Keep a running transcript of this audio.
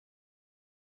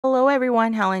Hello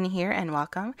everyone, Helen here and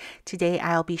welcome. Today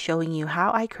I'll be showing you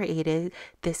how I created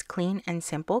this clean and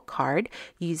simple card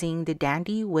using the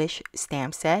Dandywish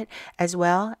stamp set as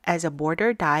well as a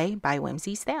border die by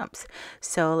Whimsy Stamps.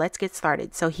 So let's get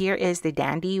started. So here is the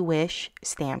Dandywish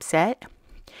stamp set,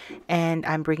 and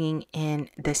I'm bringing in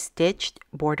the stitched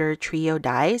border trio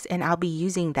dies, and I'll be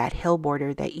using that hill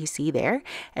border that you see there.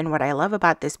 And what I love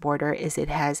about this border is it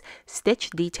has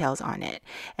stitched details on it.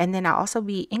 And then I'll also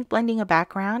be ink blending a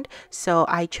background, so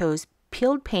I chose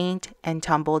peeled paint and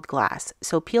tumbled glass.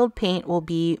 So peeled paint will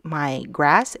be my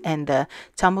grass and the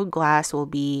tumbled glass will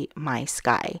be my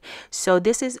sky. So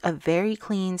this is a very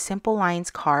clean, simple lines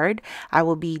card. I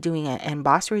will be doing an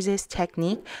emboss resist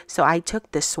technique. So I took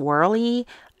the swirly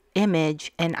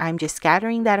image and I'm just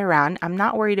scattering that around. I'm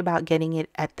not worried about getting it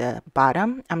at the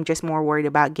bottom. I'm just more worried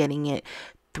about getting it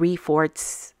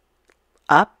 3/4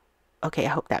 up. Okay, I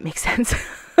hope that makes sense.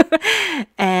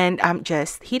 And I'm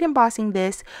just heat embossing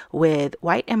this with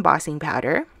white embossing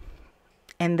powder.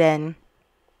 And then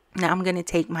now I'm going to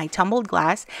take my tumbled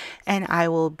glass and I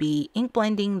will be ink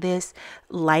blending this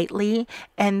lightly.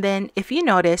 And then if you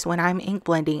notice when I'm ink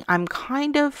blending, I'm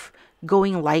kind of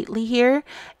going lightly here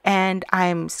and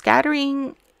I'm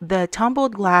scattering the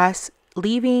tumbled glass,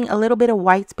 leaving a little bit of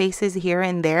white spaces here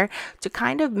and there to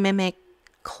kind of mimic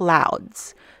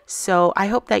clouds. So I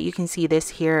hope that you can see this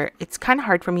here. It's kind of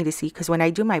hard for me to see because when I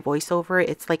do my voiceover,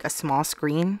 it's like a small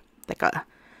screen, like a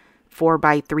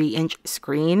 4x3 inch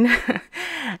screen.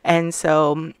 And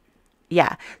so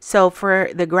yeah, so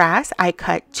for the grass I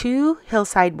cut 2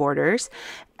 hillside borders,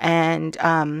 and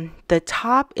the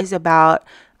top is about,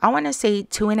 I want to say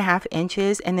 2.5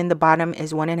 inches, and then the bottom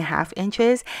is 1.5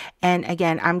 inches. And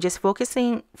again, I'm just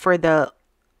focusing for the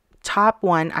top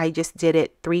one, I just did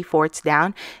it 3/4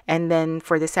 down, and then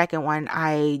for the second one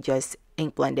I just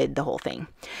ink blended the whole thing.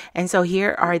 And so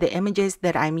here are the images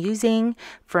that I'm using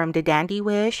from the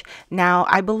Dandywish. Now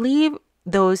I believe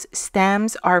those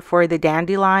stems are for the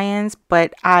dandelions,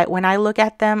 but when I look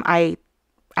at them I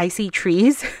see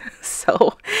trees.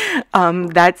 So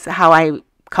that's how I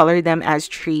color them, as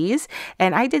trees.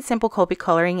 And I did simple Copic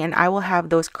coloring, and I will have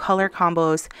those color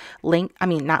combos linked, I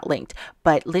mean not linked,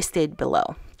 but listed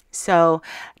below. So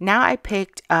now I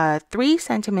picked 3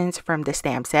 sentiments from the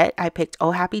stamp set. I picked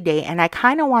Oh Happy Day, and I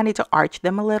kind of wanted to arch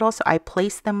them a little, so I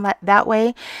placed them that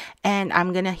way. And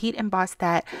I'm going to heat emboss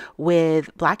that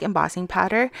with black embossing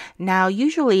powder. Now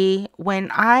usually when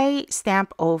I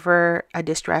stamp over a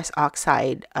distress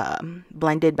oxide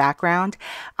blended background,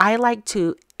 I like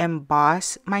to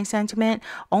emboss my sentiment,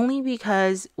 only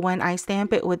because when I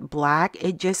stamp it with black,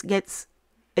 it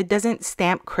doesn't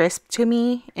stamp crisp to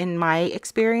me in my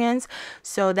experience.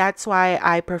 So that's why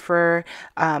I prefer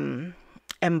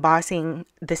embossing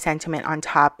the sentiment on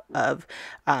top of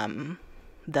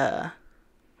the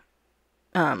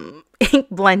ink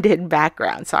blended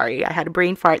background. Sorry, I had a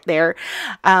brain fart there.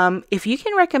 If you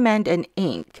can recommend an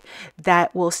ink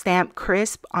that will stamp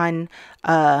crisp on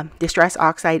distress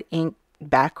oxide ink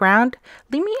background,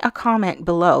 leave me a comment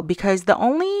below, because the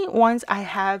only ones I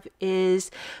have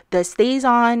is the Stays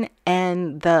On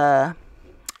and the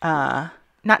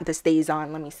not the Stays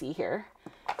On, let me see here,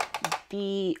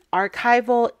 the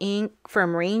archival ink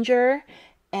from Ranger,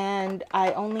 and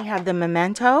I only have the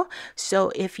Memento.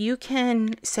 So if you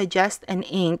can suggest an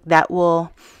ink that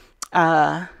will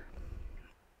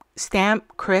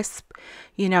stamp crisp,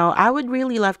 you know, I would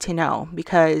really love to know,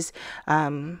 because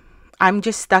I'm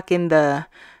just stuck in the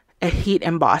heat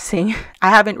embossing. I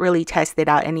haven't really tested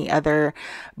out any other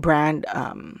brand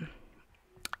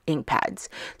ink pads.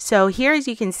 So here, as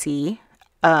you can see,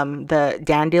 the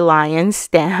dandelion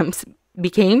stems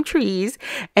became trees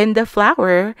and the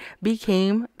flower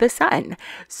became the sun.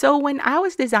 So when I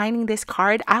was designing this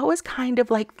card, I was kind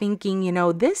of like thinking, you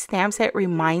know, this stamp set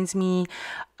reminds me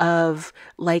of,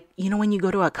 like, you know, when you go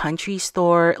to a country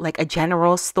store, like a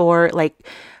general store, like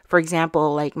for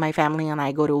example, like my family and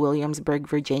I go to Williamsburg,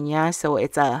 Virginia. So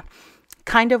it's a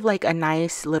kind of like a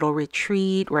nice little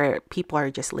retreat where people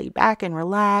are just laid back and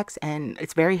relaxed, and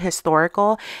it's very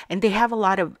historical, and they have a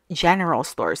lot of general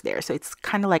stores there. So it's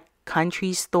kind of like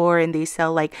country store, and they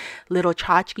sell like little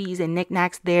tchotchkes and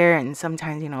knickknacks there, and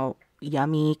sometimes, you know,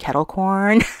 yummy kettle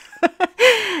corn.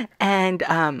 And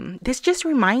this just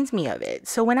reminds me of it.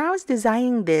 So when I was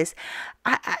designing this,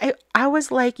 I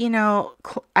was like, you know,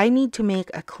 I need to make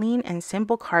a clean and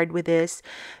simple card with this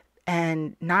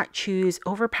and not choose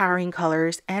overpowering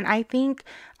colors. And I think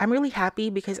I'm really happy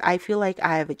because I feel like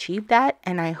I've achieved that,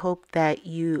 and I hope that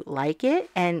you like it.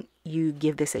 And you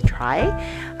give this a try.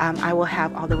 I will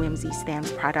have all the Whimsy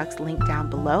Stamps products linked down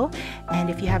below, and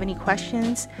if you have any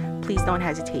questions, please don't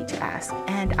hesitate to ask,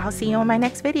 and I'll see you on my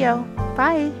next video.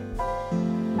 Bye!